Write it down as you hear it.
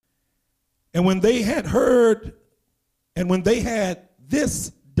And when they had heard, and when they had this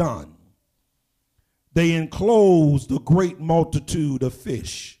done, they enclosed a great multitude of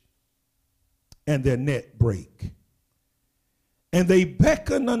fish, and their net brake. And they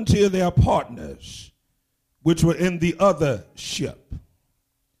beckoned unto their partners, which were in the other ship,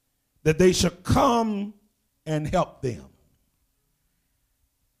 that they should come and help them.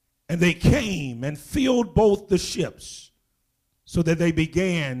 And they came and filled both the ships, so that they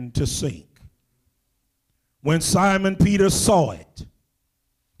began to sink. When Simon Peter saw it,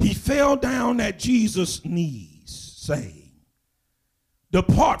 he fell down at Jesus' knees, saying,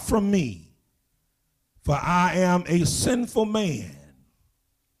 Depart from me, for I am a sinful man,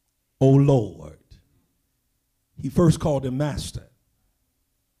 O Lord. He first called him Master,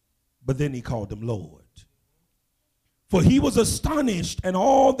 but then he called him Lord. For he was astonished, and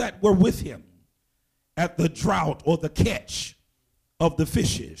all that were with him, at the draught or the catch of the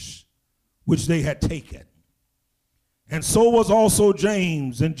fishes which they had taken. And so was also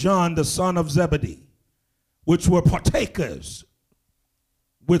James and John, the son of Zebedee, which were partakers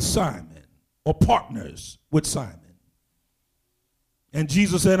with Simon, or partners with Simon. And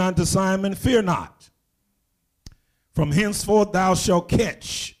Jesus said unto Simon, Fear not, from henceforth thou shalt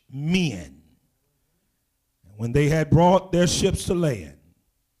catch men. And when they had brought their ships to land,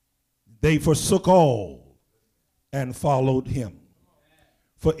 they forsook all and followed him.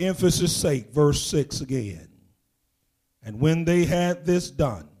 For emphasis' sake, verse 6 again. And when they had this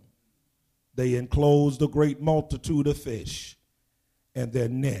done, they enclosed a great multitude of fish, and their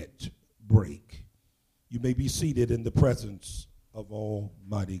net brake. You may be seated in the presence of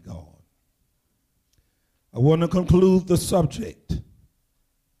Almighty God. I want to conclude the subject.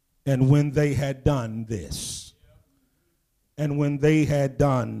 And when they had done this. And when they had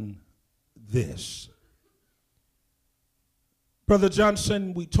done this. Brother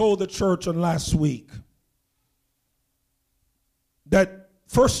Johnson, we told the church on last week that,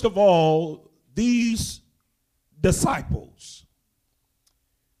 first of all, these disciples,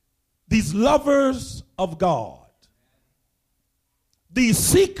 these lovers of God, these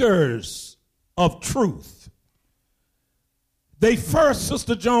seekers of truth, they first,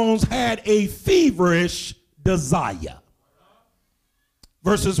 Sister Jones, had a feverish desire.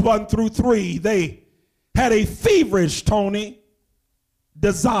 Verses 1 through 3, they had a feverish, Tony,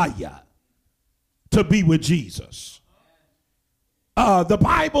 desire to be with Jesus. The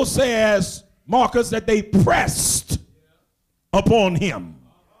Bible says, Marcus, that they pressed upon him.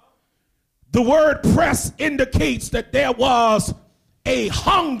 The word press indicates that there was a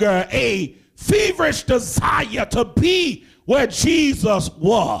hunger, a feverish desire to be where Jesus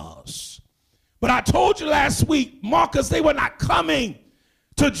was. But I told you last week, Marcus, they were not coming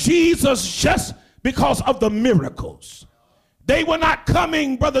to Jesus just because of the miracles. They were not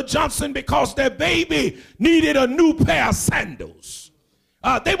coming, Brother Johnson, because their baby needed a new pair of sandals.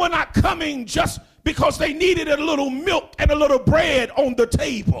 They were not coming just because they needed a little milk and a little bread on the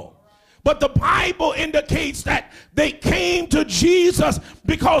table. But the Bible indicates that they came to Jesus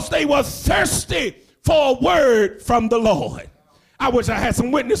because they were thirsty for a word from the Lord. I wish I had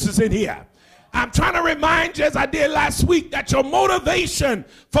some witnesses in here. I'm trying to remind you, as I did last week, that your motivation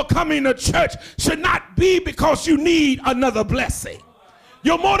for coming to church should not be because you need another blessing.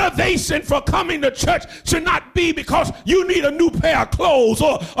 Your motivation for coming to church should not be because you need a new pair of clothes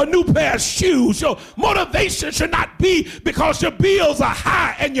or a new pair of shoes. Your motivation should not be because your bills are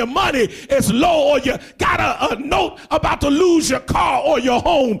high and your money is low, or you got a note about to lose your car or your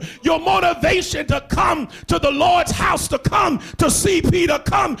home. Your motivation to come to the Lord's house, to come to CP, to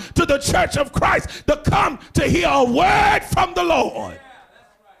come to the Church of Christ, to come to hear a word from the Lord.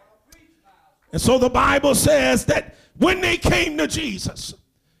 And so the Bible says that when they came to Jesus,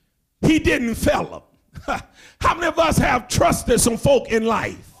 he didn't fail them. How many of us have trusted some folk in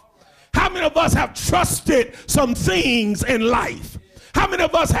life? How many of us have trusted some things in life? How many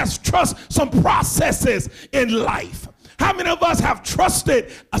of us have trusted some processes in life? How many of us have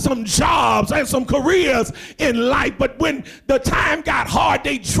trusted some jobs and some careers in life, but when the time got hard,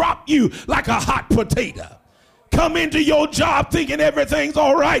 they dropped you like a hot potato? Come into your job thinking everything's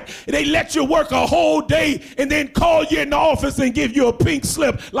all right. They let you work a whole day and then call you in the office and give you a pink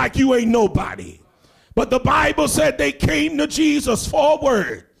slip like you ain't nobody. But the Bible said they came to Jesus for a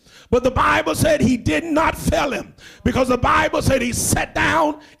word. But the Bible said he did not fail him, because the Bible said he sat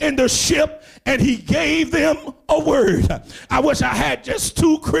down in the ship and he gave them a word. I wish I had just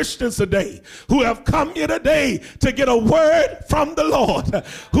 2 Christians today who have come here today to get a word from the Lord,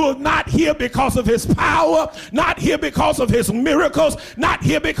 who are not here because of his power, not here because of his miracles, not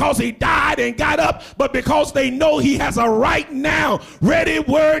here because he died and got up, but because they know he has a right now ready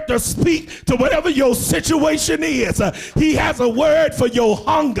word to speak to whatever your situation is. He has a word for your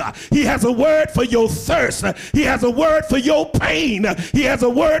hunger. He has a word for your thirst. He has a word for your pain. He has a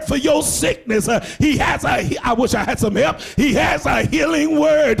word for your sickness. He has I wish I had some help. He has a healing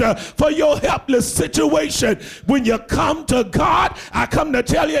word for your helpless situation. When you come to God, I come to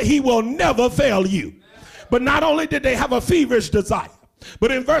tell you, he will never fail you. But not only did they have a feverish desire,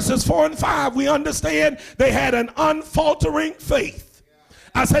 but in verses 4 and 5, we understand they had an unfaltering faith.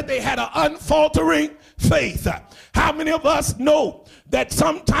 I said they had an unfaltering faith. How many of us know that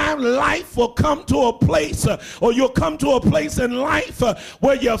sometime life will come to a place, or you'll come to a place in life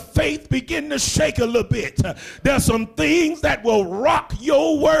where your faith begin to shake a little bit. There's some things that will rock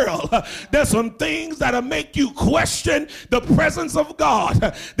your world. There's some things that'll make you question the presence of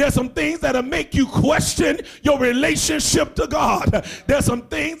God. There's some things that'll make you question your relationship to God. There's some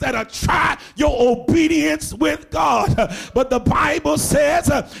things that'll try your obedience with God. But the Bible says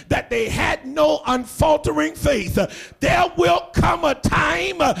that they had no unfaltering faith. There will come a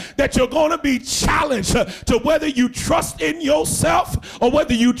time that you're going to be challenged to whether you trust in yourself or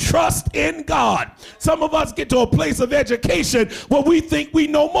whether you trust in God. Some of us get to a place of education where we think we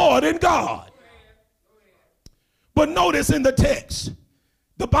know more than God. But notice in the text,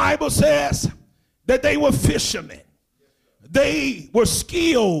 the Bible says that they were fishermen. They were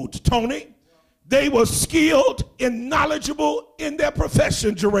skilled, Tony. They were skilled and knowledgeable in their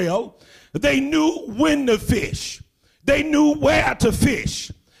profession, Jarrell. They knew when to fish. They knew where to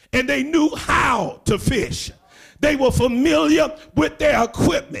fish, and they knew how to fish. They were familiar with their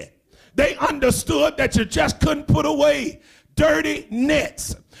equipment. They understood that you just couldn't put away dirty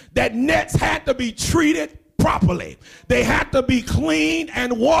nets, that nets had to be treated properly. They had to be cleaned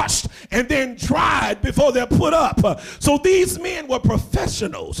and washed and then dried before they're put up. So these men were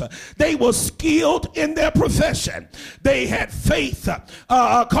professionals. They were skilled in their profession. They had faith,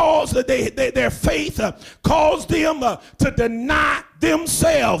 their faith caused them to deny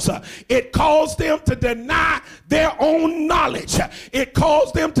themselves. It caused them to deny their own knowledge. It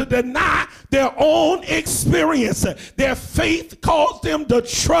caused them to deny their own experience. Their faith caused them to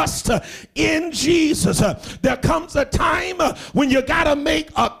trust in Jesus. There comes a time when you got to make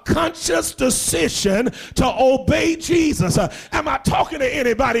a conscious decision to obey Jesus. Am I talking to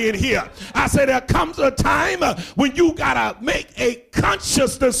anybody in here? I said there comes a time when you got to make a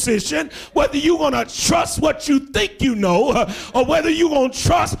conscious decision whether you're going to trust what you think you know or whether you're going to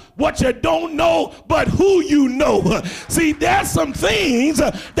trust what you don't know but who you know. See, there's some things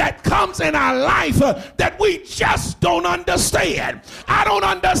that comes in our life that we just don't understand. I don't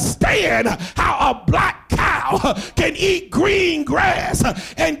understand how a black cow can eat green grass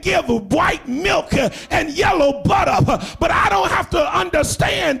and give white milk and yellow butter, but I don't have to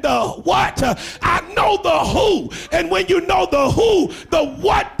understand the what. I know the who, and when you know the who, the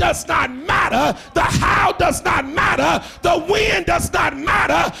what does not matter, the how does not matter, the when does not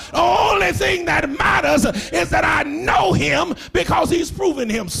matter. The only thing that matters is that I know him because he's proven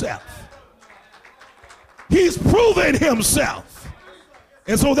himself. He's proven himself.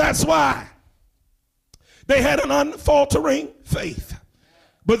 And so that's why they had an unfaltering faith.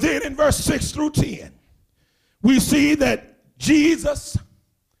 But then in verse 6 through 10, we see that Jesus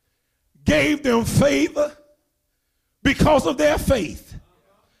gave them favor because of their faith.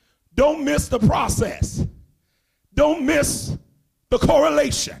 Don't miss the process. Don't miss the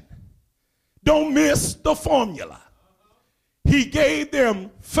correlation. Don't miss the formula. He gave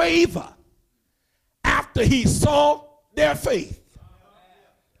them favor after he saw their faith.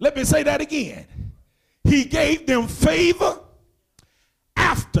 Let me say that again. He gave them favor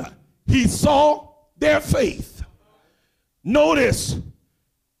after he saw their faith. Notice,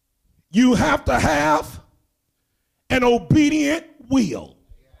 you have to have an obedient will.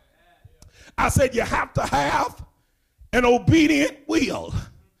 I said you have to have an obedient will.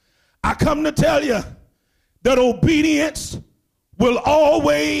 I come to tell you that obedience will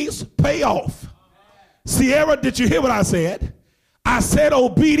always pay off. Sierra, did you hear what I said? I said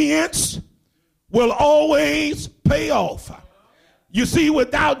obedience will always pay off. You see,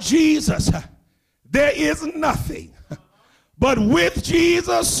 without Jesus, there is nothing. But with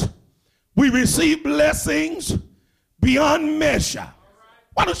Jesus, we receive blessings beyond measure.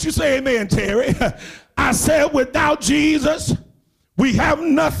 Why don't you say amen, Terry? I said without Jesus, we have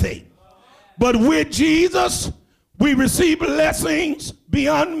nothing. But with Jesus, we receive blessings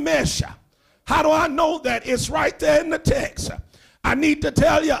beyond measure. How do I know that? It's right there in the text. I need to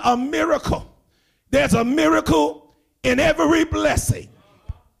tell you a miracle. There's a miracle in every blessing.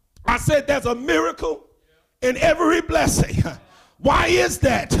 I said there's a miracle in every blessing. Why is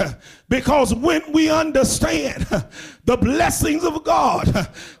that? Because when we understand the blessings of God,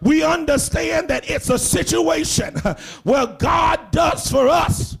 we understand that it's a situation where God does for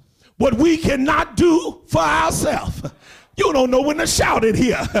us what we cannot do for ourselves. You don't know when to shout it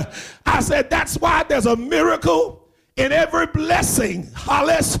here. I said that's why there's a miracle in every blessing,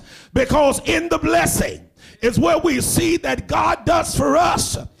 Hollis, because in the blessing is where we see that God does for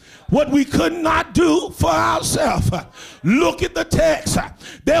us what we could not do for ourselves. Look at the text.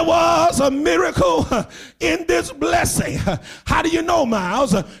 There was a miracle in this blessing. How do you know,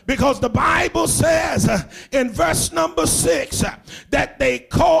 Miles? Because the Bible says in verse number 6 that they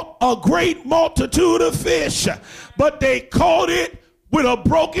caught a great multitude of fish, but they caught it with a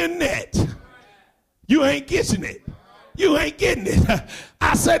broken net. You ain't getting it. You ain't getting it.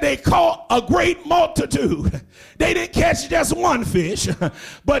 I said they caught a great multitude. They didn't catch just one fish,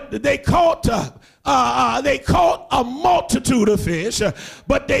 but they caught a multitude of fish,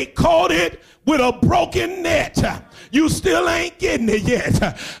 but they caught it with a broken net. You still ain't getting it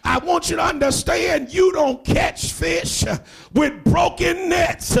yet. I want you to understand you don't catch fish with broken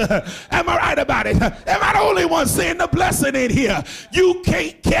nets. Am I right about it? Am I the only one seeing the blessing in here? You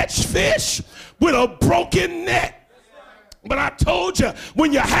can't catch fish with a broken net. But I told you,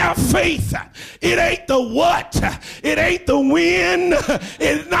 when you have faith, it ain't the what, it ain't the when,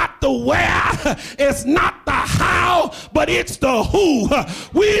 it's not the where, it's not the how, but it's the who.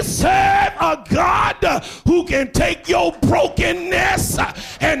 We serve a God who can take your brokenness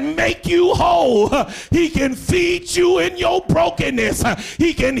and make you whole. He can feed you in your brokenness.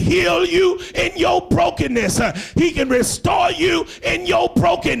 He can heal you in your brokenness. He can restore you in your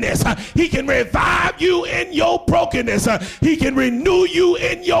brokenness. He can revive you in your brokenness. He can renew you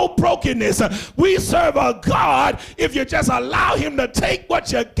in your brokenness. We serve a God, if you just allow him to take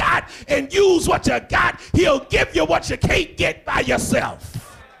what you got and use what you got, he'll give you what you can't get by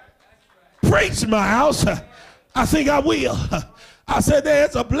yourself. Preach, Miles. I think I will. I said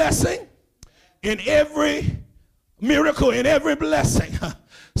there's a blessing in every miracle, in every blessing.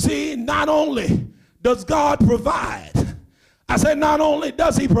 See, not only does God provide, I said not only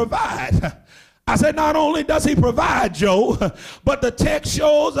does he provide, I said, not only does he provide, Joe, but the text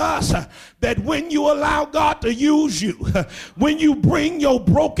shows us that when you allow God to use you, when you bring your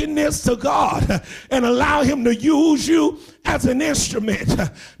brokenness to God and allow him to use you as an instrument,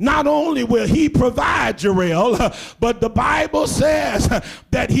 not only will he provide, Jarrell, but the Bible says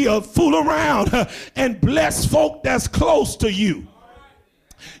that he'll fool around and bless folk that's close to you.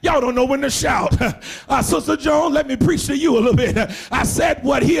 Y'all don't know when to shout. Sister Joan, let me preach to you a little bit. I said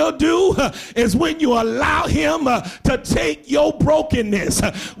what he'll do is when you allow him to take your brokenness,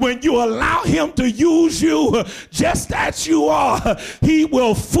 when you allow him to use you just as you are, he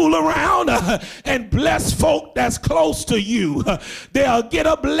will fool around and bless folk that's close to you. They'll get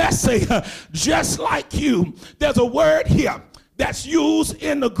a blessing just like you. There's a word here that's used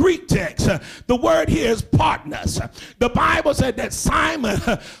in the Greek text. The word here is partners. The Bible said that Simon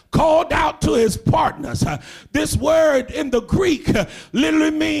called out to his partners. This word in the Greek literally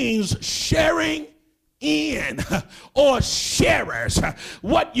means sharing in or sharers.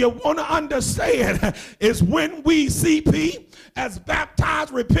 What you want to understand is when we, CP, as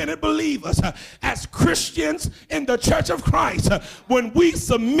baptized, repentant believers, as Christians in the Church of Christ, when we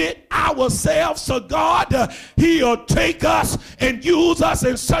submit ourselves to God, he'll take us and use us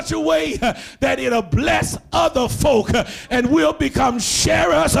in such a way that it'll bless other folk and we'll become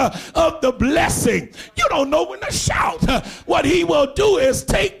sharers of the blessing. You don't know when to shout. What he will do is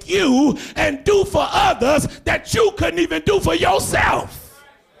take you and do for others that you couldn't even do for yourself.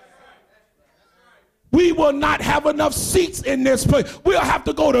 We will not have enough seats in this place. We'll have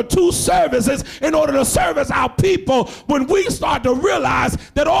to go to 2 services in order to service our people when we start to realize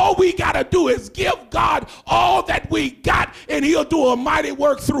that all we got to do is give God all that we got, and he'll do a mighty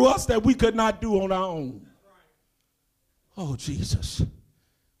work through us that we could not do on our own. Oh, Jesus.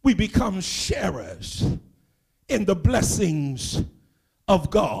 We become sharers in the blessings of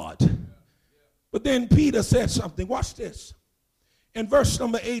God. But then Peter said something. Watch this. In verse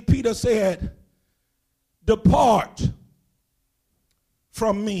number 8, Peter said, "Depart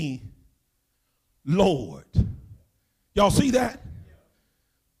from me, Lord." Y'all see that?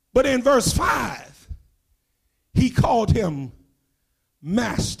 But in verse 5, he called him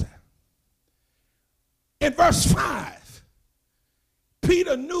Master. In verse 5,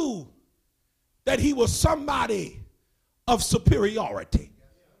 Peter knew that he was somebody of superiority.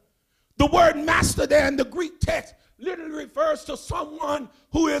 The word master there in the Greek text literally refers to someone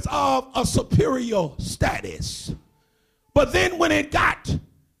who is of a superior status. But then when it got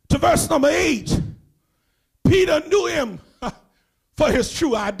to verse number 8, Peter knew him for his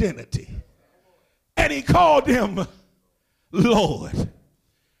true identity. And he called him Lord.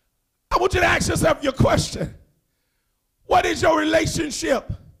 I want you to ask yourself your question. What is your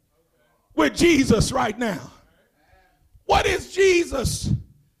relationship with Jesus right now? What is Jesus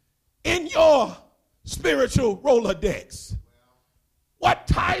in your spiritual Rolodex? What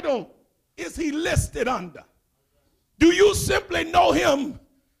title is he listed under? Do you simply know him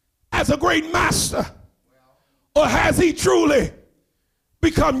as a great master? Or has he truly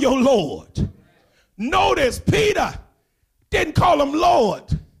become your Lord? Notice Peter didn't call him Lord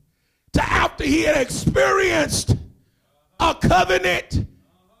till after he had experienced a covenant,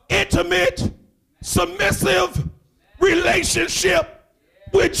 intimate, submissive relationship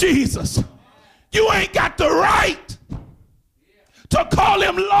with Jesus. You ain't got the right to call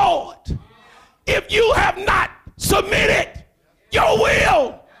him Lord if you have not submitted your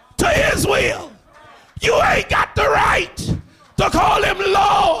will to his will. You ain't got the right to call him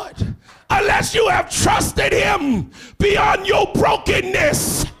Lord unless you have trusted him beyond your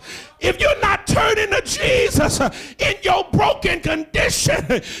brokenness. If you're not turning to Jesus in your broken condition,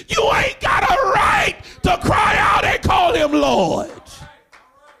 you ain't got a right to cry out and call him Lord.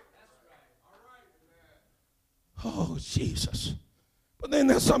 Oh, Jesus. But then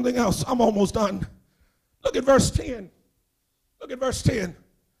there's something else. I'm almost done. Look at verse 10. Look at verse 10.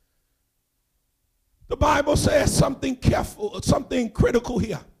 The Bible says something careful, something critical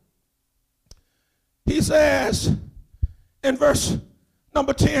here. He says in verse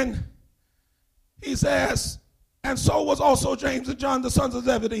number 10, he says, and so was also James and John, the sons of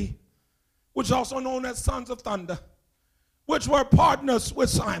Zebedee, which is also known as sons of thunder, which were partners with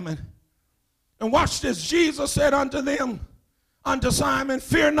Simon. And watch this. Jesus said unto them, unto Simon,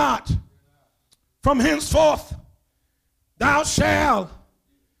 fear not, from henceforth thou shalt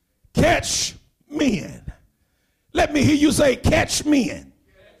catch men. Let me hear you say, catch men.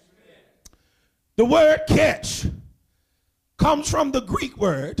 The word catch comes from the Greek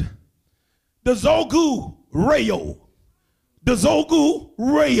word, the zogu reo. The zogu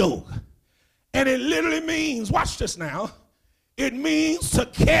reo. And it literally means, watch this now, it means to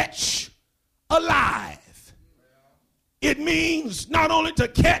catch alive. It means not only to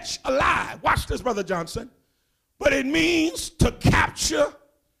catch alive, watch this, Brother Johnson, but it means to capture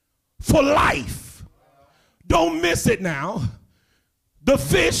for life. Don't miss it now. The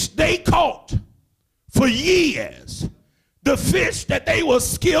fish they caught for years, the fish that they were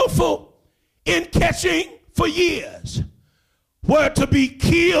skillful in catching for years, were to be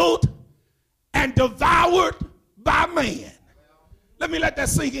killed and devoured by man. Let me let that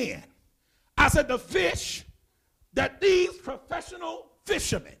sink in. I said the fish that these professional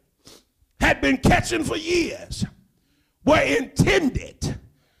fishermen had been catching for years were intended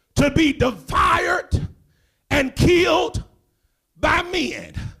to be devoured and killed by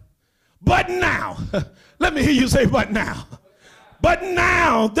men. But now, let me hear you say, but now. But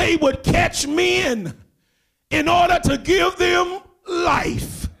now they would catch men in order to give them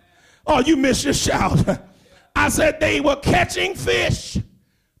life. Oh, you missed your shout. I said they were catching fish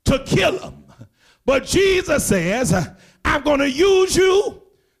to kill them. But Jesus says, I'm going to use you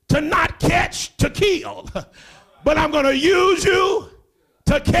to not catch to kill, but I'm going to use you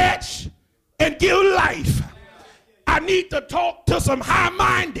to catch and give life. I need to talk to some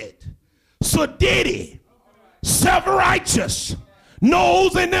high-minded, sedity, self-righteous,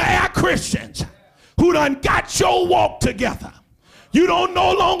 nose in the air Christians who done got your walk together. You don't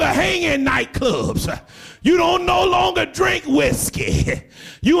no longer hang in nightclubs. You don't no longer drink whiskey.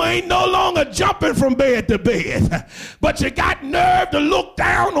 You ain't no longer jumping from bed to bed. But you got nerve to look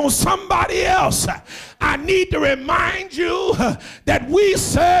down on somebody else. I need to remind you that we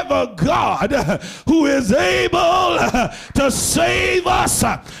serve a God who is able to save us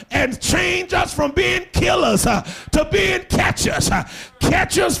and change us from being killers to being catchers.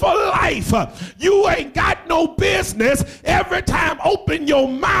 Catchers for life. You ain't got no business every time open your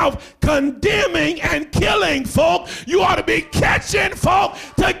mouth condemning and killing folk. You ought to be catching folk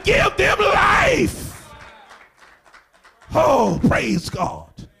to give them life. Oh, praise God.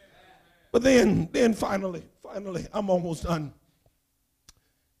 But then finally, I'm almost done.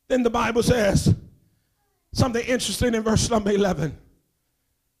 Then the Bible says something interesting in verse number 11.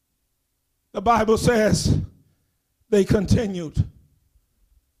 The Bible says they continued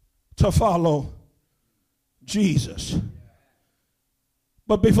to follow Jesus.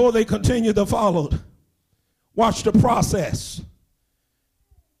 But before they continued to follow, watch the process.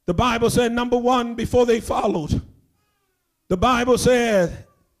 The Bible said, number one, before they followed, the Bible said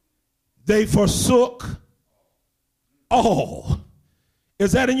they forsook all.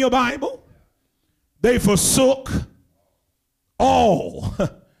 Is that in your Bible? They forsook all.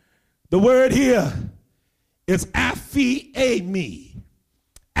 The word here is aphiemi.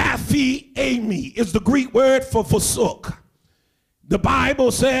 Aphiemi is the Greek word for forsook. The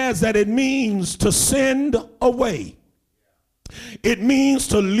Bible says that it means to send away. It means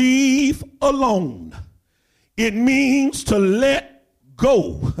to leave alone. It means to let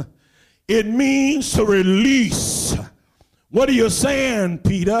go. It means to release. What are you saying,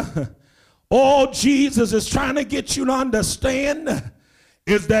 Peter? All Jesus is trying to get you to understand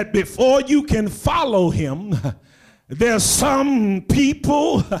is that before you can follow him, there's some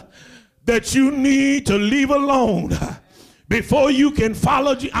people that you need to leave alone. Before you can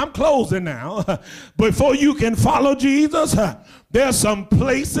follow I'm closing now. Before you can follow Jesus, there's some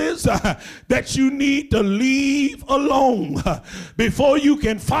places that you need to leave alone. Before you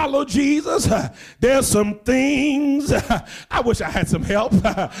can follow Jesus, there's some things, I wish I had some help,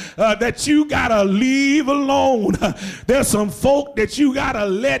 that you gotta leave alone. There's some folk that you gotta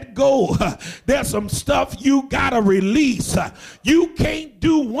let go. There's some stuff you gotta release. You can't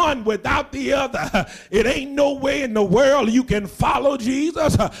do one without the other. It ain't no way in the world you can follow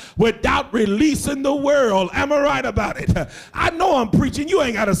Jesus without releasing the world. Am I right about it? I know I'm preaching. You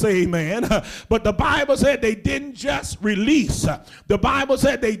ain't got to say amen. But the Bible said they didn't just release. The Bible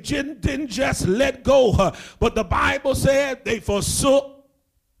said they didn't just let go. But the Bible said they forsook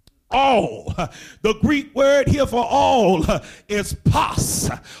all. The Greek word here for all is pas.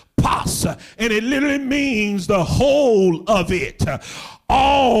 Pas. And it literally means the whole of it.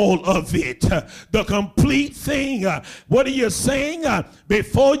 All of it, the complete thing. What are you saying?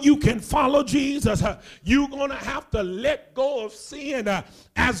 Before you can follow Jesus, you're going to have to let go of sin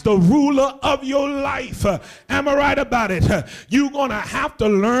as the ruler of your life. Am I right about it? You're going to have to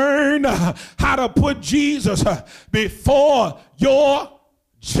learn how to put Jesus before your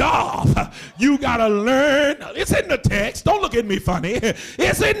job. You gotta learn. It's in the text. Don't look at me funny.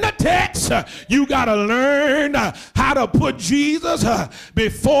 It's in the text. You gotta learn how to put Jesus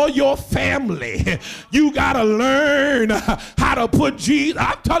before your family. You gotta learn how to put Jesus.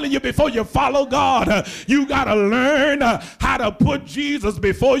 I'm telling you, before you follow God, you gotta learn how to put Jesus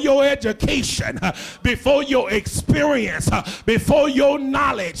before your education, before your experience, before your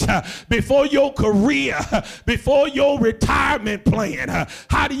knowledge, before your career, before your retirement plan.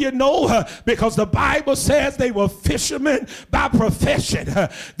 How do you know? Because the Bible says they were fishermen by profession.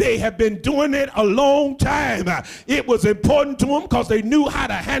 They have been doing it a long time. It was important to them because they knew how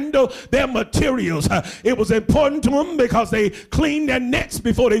to handle their materials. It was important to them because they cleaned their nets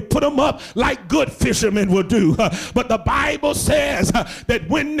before they put them up like good fishermen would do. But the Bible says that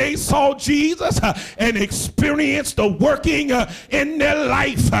when they saw Jesus and experienced the working in their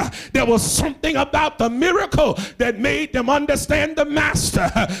life, there was something about the miracle that made them understand the master.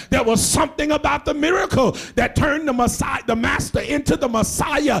 There was something about the miracle that turned the master into the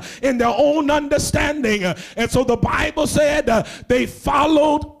Messiah in their own understanding. And so the Bible said they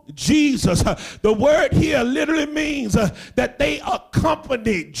followed Jesus. The word here literally means that they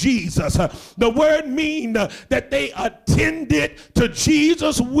accompanied Jesus. The word means that they attended to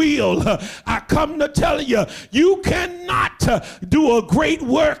Jesus' will. I come to tell you, you cannot do a great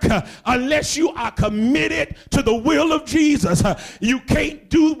work unless you are committed to the will of Jesus. You can't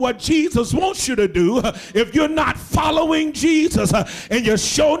do what Jesus wants you to do if you're not following Jesus, and you're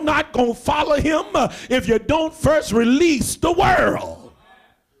sure not going to follow him if you don't first release the world.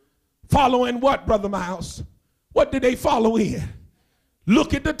 Following what, Brother Miles? What did they follow in?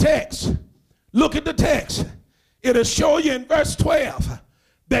 Look at the text. Look at the text. It'll show you in verse 12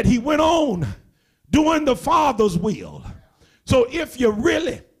 that he went on doing the Father's will. So if you're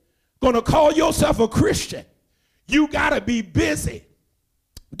really going to call yourself a Christian, you got to be busy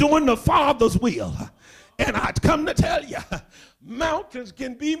doing the Father's will. And I come to tell you, mountains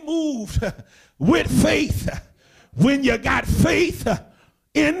can be moved with faith when you got faith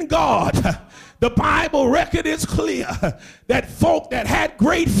in God. The Bible record is clear that folk that had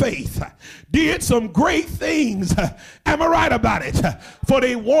great faith did some great things. Am I right about it? For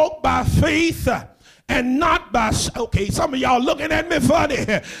they walked by faith and not by, okay, some of y'all looking at me funny.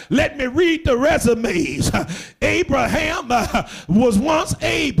 Let me read the resumes. Abraham was once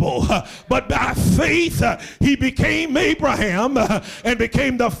Abel, but by faith he became Abraham and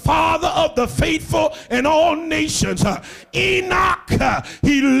became the father of the faithful in all nations. Enoch,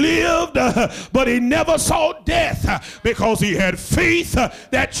 he lived, but he never saw death because he had faith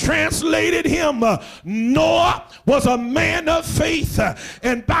that translated him. Noah was a man of faith,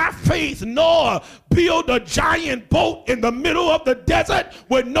 and by faith Noah built a giant boat in the middle of the desert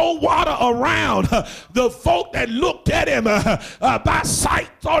with no water around. The folk that looked at him by sight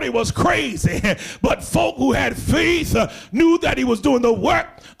thought he was crazy, but folk who had faith knew that he was doing the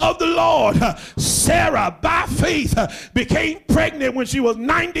work of the Lord. Sarah, by faith, became pregnant when she was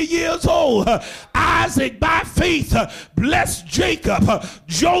 90 years old. Isaac, by faith, blessed Jacob.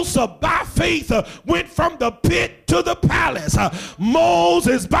 Joseph, by faith, went from the pit to the palace.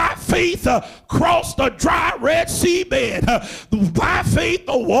 Moses, by faith, crossed the dry Red Sea bed. By faith,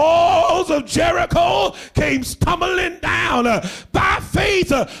 the walls of Jericho came tumbling down. By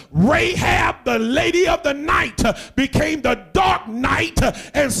faith, Rahab, the lady of the night, became the dark night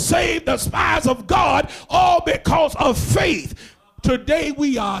and saved the spies of God, all because of faith. Today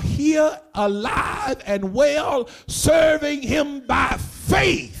we are here alive and well, serving him by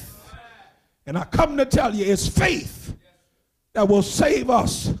faith. And I come to tell you, it's faith that will save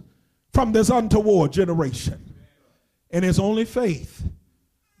us from this untoward generation. And it's only faith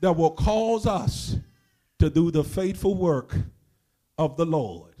that will cause us to do the faithful work of the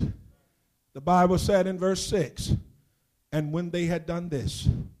Lord. The Bible said in verse 6, and when they had done this,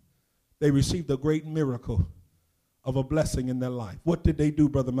 they received a great miracle of a blessing in their life. What did they do,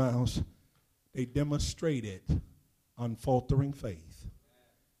 Brother Miles? They demonstrated unfaltering faith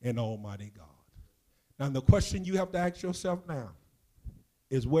in Almighty God. Now, the question you have to ask yourself now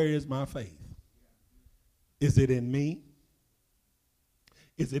is, where is my faith? Is it in me?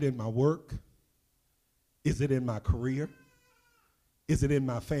 Is it in my work? Is it in my career? Is it in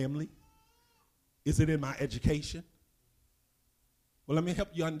my family? Is it in my education? Well, let me help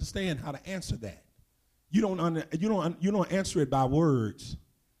you understand how to answer that. You don't answer it by words.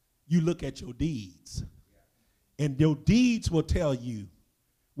 You look at your deeds. And your deeds will tell you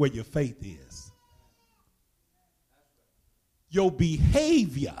where your faith is. Your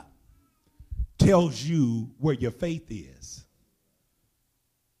behavior tells you where your faith is.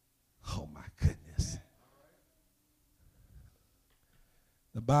 Oh my goodness.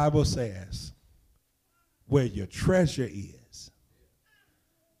 The Bible says, where your treasure is,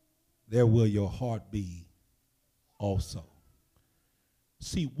 there will your heart be also.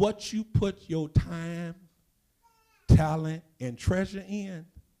 See, what you put your time, talent, and treasure in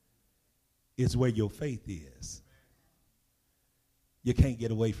is where your faith is. You can't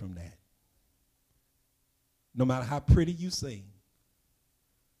get away from that. No matter how pretty you sing,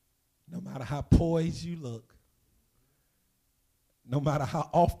 no matter how poised you look, no matter how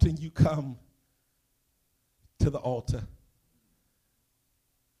often you come to the altar,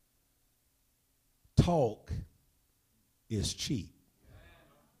 talk is cheap.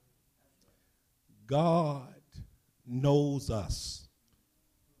 God knows us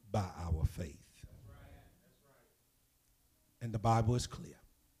by our faith. And the Bible is clear.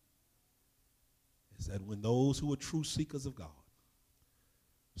 It said, when those who are true seekers of God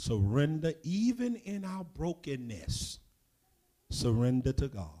surrender, even in our brokenness, surrender to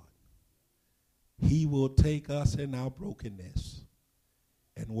God, he will take us in our brokenness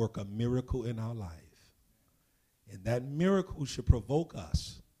and work a miracle in our life. And that miracle should provoke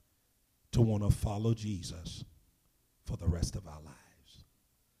us to want to follow Jesus for the rest of our lives.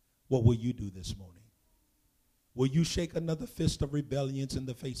 What will you do this morning? Will you shake another fist of rebellions in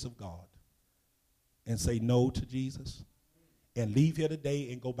the face of God and say no to Jesus? And leave here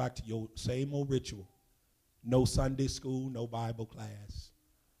today and go back to your same old ritual. No Sunday school, no Bible class,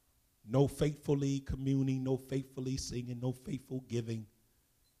 no faithfully communing, no faithfully singing, no faithful giving,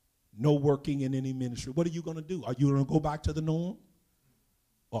 no working in any ministry. What are you going to do? Are you going to go back to the norm?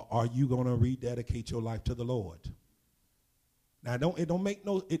 Or are you going to rededicate your life to the Lord? Now,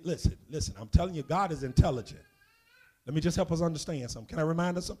 listen, I'm telling you, God is intelligent. Let me just help us understand something. Can I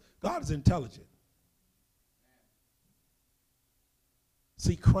remind us something? God is intelligent.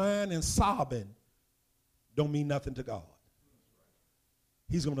 See, crying and sobbing don't mean nothing to God.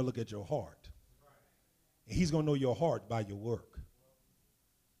 He's going to look at your heart. And he's going to know your heart by your work.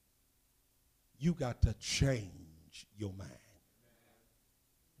 You got to change your mind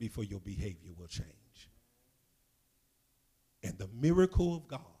before your behavior will change. And the miracle of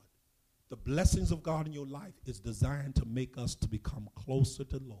God, the blessings of God in your life is designed to make us to become closer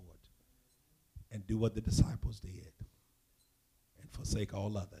to the Lord. and do what the disciples did and forsake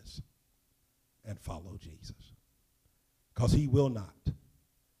all others and follow Jesus. Because he will not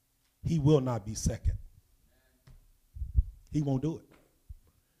be second. He won't do it.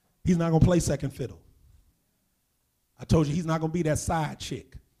 He's not going to play second fiddle. I told you he's not going to be that side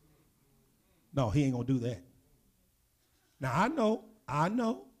chick. No, he ain't going to do that. Now, I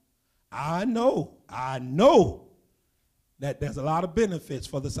know that there's a lot of benefits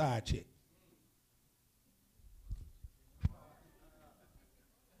for the side chick.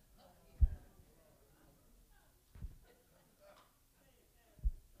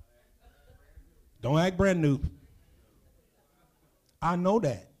 Don't act brand new. I know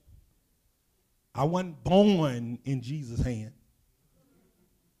that. I wasn't born in Jesus' hand.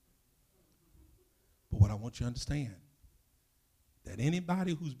 But what I want you to understand, that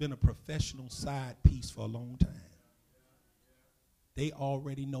anybody who's been a professional side piece for a long time, they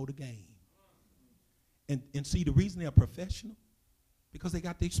already know the game. And see, the reason they're professional, because they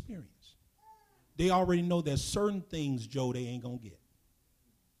got the experience. They already know there's certain things, Joe, they ain't going to get.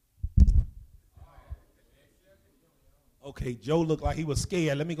 Okay, Joe looked like he was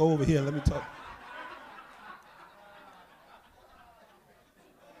scared. Let me go over here. Let me talk.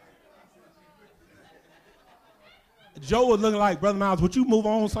 Joe was looking like, Brother Miles, would you move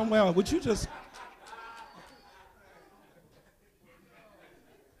on somewhere? Would you just...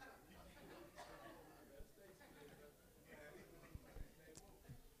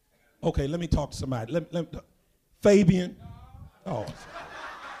 Okay, let me talk to somebody. Fabian. Oh.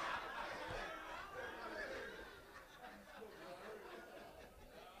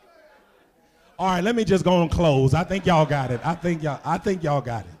 All right, let me just go and close. I think y'all got it. I think y'all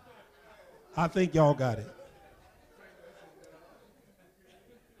got it.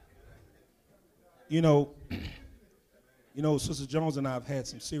 You know, Sister Jones and I have had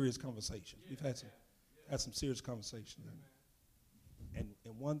some serious conversations. We've had some serious conversations. And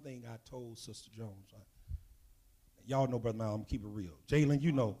one thing I told Sister Jones, y'all know, Brother Mal, I'm going to keep it real. Jalen,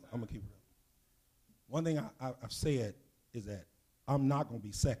 you know I'm going to keep it real. One thing I've said is that I'm not going to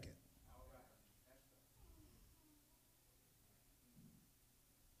be second.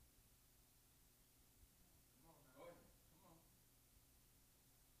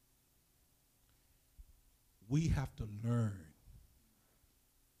 We have to learn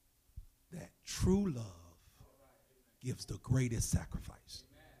that true love gives the greatest sacrifice.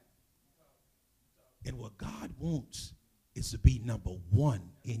 And what God wants is to be number one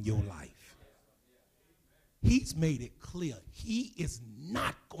in your life. He's made it clear he is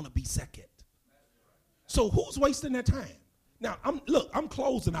not going to be second. So who's wasting their time? Now, I'm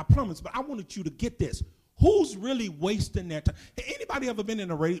closing, I promise, but I wanted you to get this. Who's really wasting their time? Anybody ever been in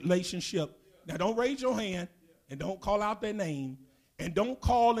a relationship? Now, don't raise your hand. And don't call out their name. And don't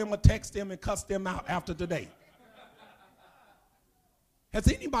call them or text them and cuss them out after today. Has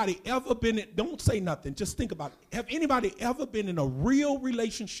anybody ever been in, don't say nothing, just think about it. Have anybody ever been in a real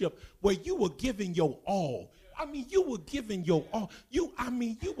relationship where you were giving your all? I mean, you were giving your all. You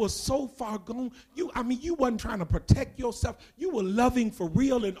were so far gone. You wasn't trying to protect yourself. You were loving for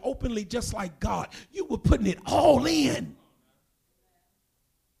real and openly just like God. You were putting it all in.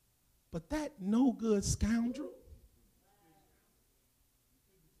 But that no good scoundrel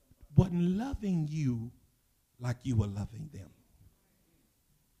wasn't loving you like you were loving them.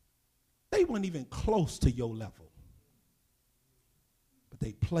 They weren't even close to your level. But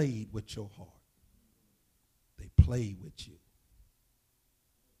they played with your heart. They played with you.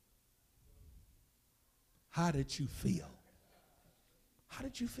 How did you feel? How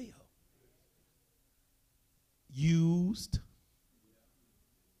did you feel? Used,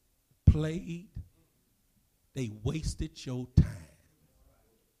 played, they wasted your time.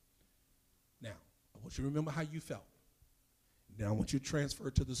 Now, I want you to remember how you felt. Now I want you to transfer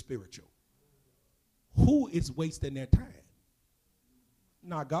it to the spiritual. Who is wasting their time?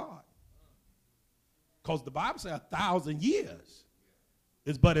 Not God. Because the Bible says 1,000 years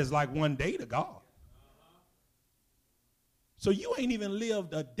is but as like one day to God. So you ain't even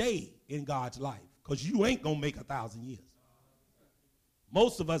lived a day in God's life because you ain't going to make 1,000 years.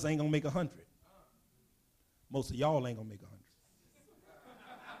 Most of us ain't going to make 100. Most of y'all ain't going to make 100.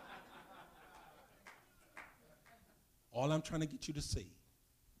 All I'm trying to get you to see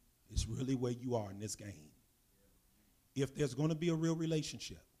is really where you are in this game. If there's going to be a real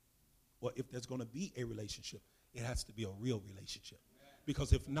relationship, or if there's going to be a relationship, it has to be a real relationship.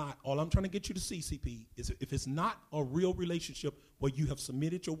 Because if not, all I'm trying to get you to see, CP, is if it's not a real relationship where you have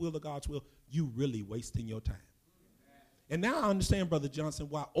submitted your will to God's will, you really wasting your time. And now I understand, Brother Johnson,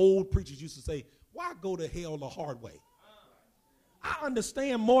 why old preachers used to say, why go to hell the hard way? I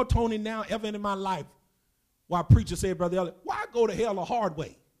understand more, Tony, now ever in my life why preacher said, Brother Elliott, why go to hell a hard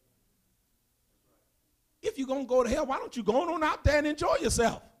way? If you're going to go to hell, why don't you go on out there and enjoy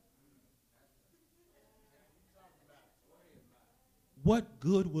yourself? What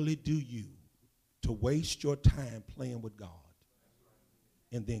good will it do you to waste your time playing with God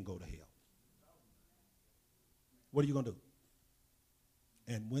and then go to hell? What are you going to do?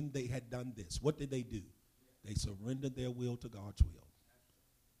 And when they had done this, what did they do? They surrendered their will to God's will.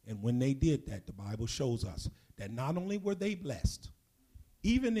 And when they did that, the Bible shows us that not only were they blessed,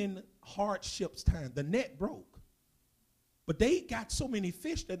 even in hardships time, the net broke. But they got so many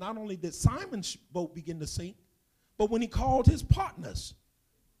fish that not only did Simon's boat begin to sink, but when he called his partners,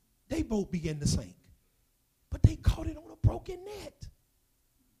 they both began to sink. But they caught it on a broken net.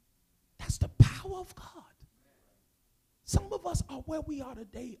 That's the power of God. Some of us are where we are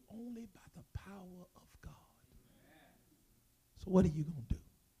today only by the power of God. So what are you going to do?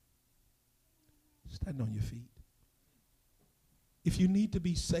 Stand on your feet. If you need to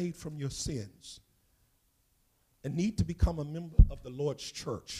be saved from your sins and need to become a member of the Lord's church,